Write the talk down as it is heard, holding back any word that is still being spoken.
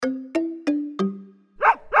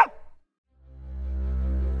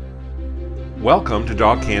Welcome to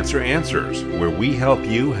Dog Cancer Answers, where we help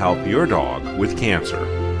you help your dog with cancer.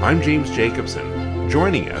 I'm James Jacobson.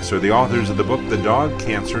 Joining us are the authors of the book The Dog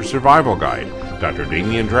Cancer Survival Guide, Dr.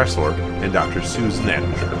 Damian Dressler and Dr. Susan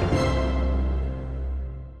Ettinger.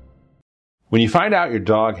 When you find out your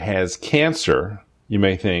dog has cancer, you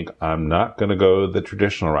may think, I'm not going to go the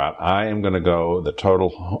traditional route. I am going to go the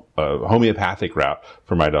total homeopathic route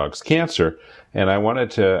for my dog's cancer. And I wanted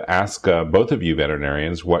to ask both of you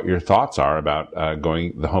veterinarians what your thoughts are about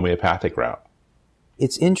going the homeopathic route.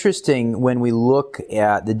 It's interesting when we look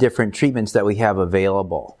at the different treatments that we have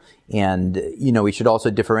available. And, we should also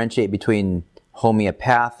differentiate between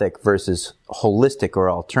homeopathic versus holistic or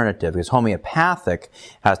alternative, because homeopathic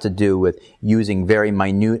has to do with using very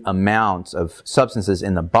minute amounts of substances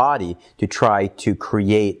in the body to try to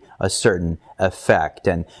create a certain effect.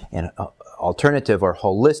 And alternative or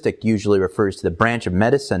holistic usually refers to the branch of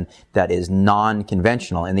medicine that is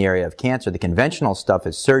non-conventional in the area of cancer. The conventional stuff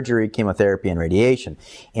is surgery, chemotherapy, and radiation.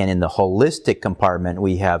 And in the holistic compartment,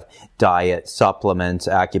 we have diet, supplements,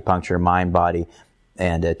 acupuncture, mind-body,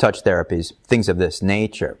 and touch therapies, things of this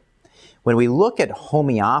nature. When we look at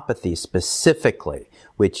homeopathy specifically,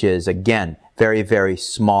 which is, again, very, very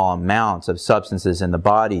small amounts of substances in the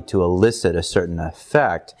body to elicit a certain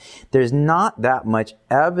effect, there's not that much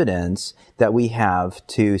evidence that we have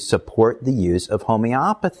to support the use of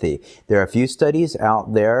homeopathy. There are a few studies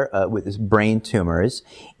out there with brain tumors,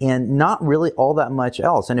 and not really all that much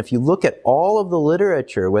else. And if you look at all of the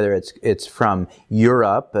literature, whether it's from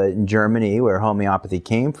Europe, Germany, where homeopathy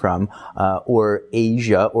came from, or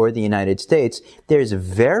Asia, or the United States, there's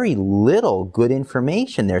very little good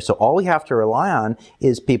information there. So all we have to rely on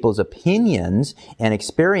is people's opinions and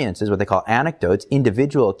experiences, what they call anecdotes,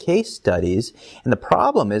 individual case studies. And the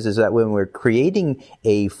problem is that when we're creating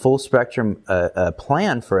a full spectrum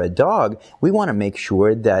plan for a dog, we want to make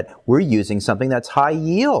sure that we're using something that's high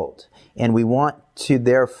yield. And we want to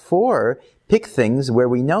therefore pick things where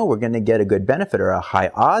we know we're going to get a good benefit or a high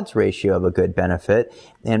odds ratio of a good benefit.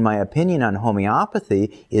 And my opinion on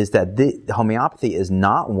homeopathy is that homeopathy is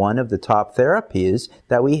not one of the top therapies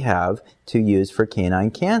that we have to use for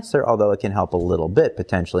canine cancer, although it can help a little bit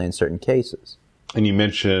potentially in certain cases. And you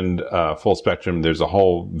mentioned full spectrum. There's a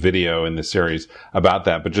whole video in the series about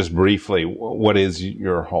that. But just briefly, what is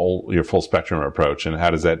your full spectrum approach, and how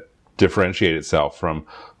does that differentiate itself from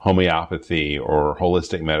homeopathy or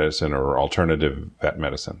holistic medicine or alternative vet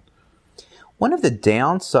medicine? One of the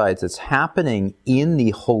downsides that's happening in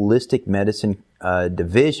the holistic medicine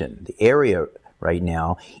division, the area right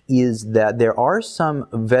now, is that there are some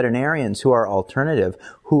veterinarians who are alternative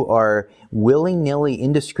who are willy-nilly,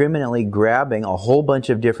 indiscriminately grabbing a whole bunch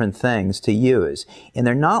of different things to use. And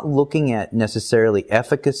they're not looking at necessarily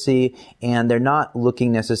efficacy, and they're not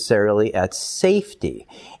looking necessarily at safety.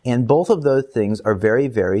 And both of those things are very,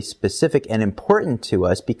 very specific and important to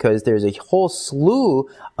us because there's a whole slew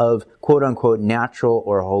of quote-unquote natural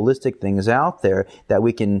or holistic things out there that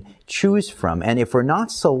we can choose from. And if we're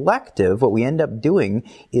not selective, what we end up doing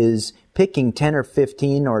is picking 10 or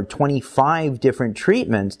 15 or 25 different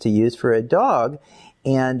treatments to use for a dog,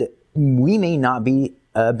 and we may not be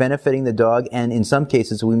benefiting the dog, and in some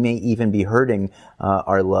cases we may even be hurting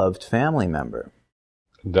our loved family member.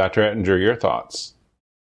 Dr. Ettinger, your thoughts?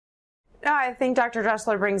 I think Dr.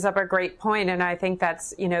 Dressler brings up a great point, and I think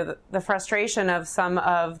that's, the frustration of some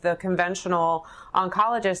of the conventional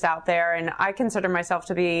oncologists out there, and I consider myself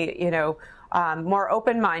to be, more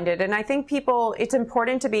open-minded, and I think it's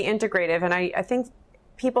important to be integrative, and I think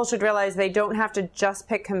people should realize they don't have to just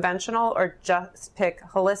pick conventional or just pick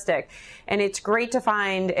holistic. And it's great to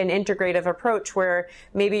find an integrative approach where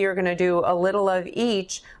maybe you're going to do a little of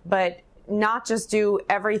each, but not just do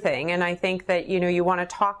everything. And I think that, you want to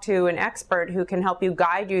talk to an expert who can help you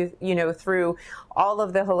guide you, through all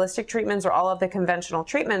of the holistic treatments or all of the conventional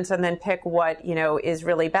treatments, and then pick what, is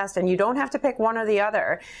really best. And you don't have to pick one or the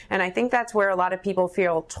other. And I think that's where a lot of people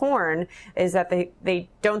feel torn, is that they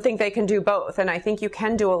don't think they can do both. And I think you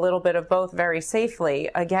can do a little bit of both very safely.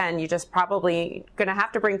 Again, you just probably going to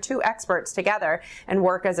have to bring two experts together and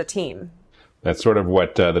work as a team. That's sort of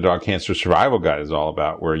what the Dog Cancer Survival Guide is all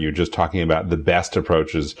about, where you're just talking about the best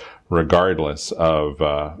approaches regardless of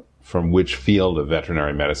from which field of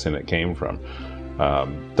veterinary medicine it came from.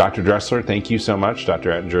 Dr. Dressler, thank you so much.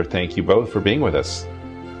 Dr. Ettinger, thank you both for being with us.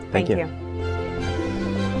 Thank you.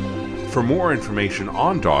 For more information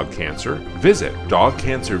on dog cancer, visit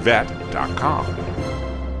dogcancervet.com.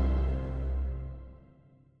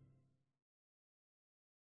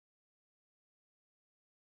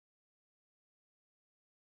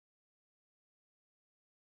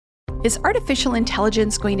 Is artificial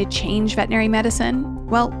intelligence going to change veterinary medicine?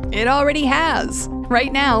 Well, it already has.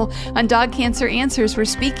 Right now, on Dog Cancer Answers, we're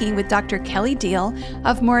speaking with Dr. Kelly Deal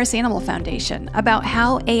of Morris Animal Foundation about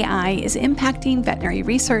how AI is impacting veterinary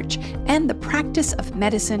research and the practice of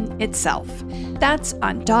medicine itself. That's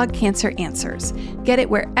on Dog Cancer Answers. Get it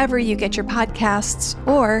wherever you get your podcasts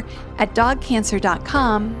or at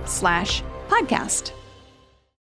dogcancer.com/podcast.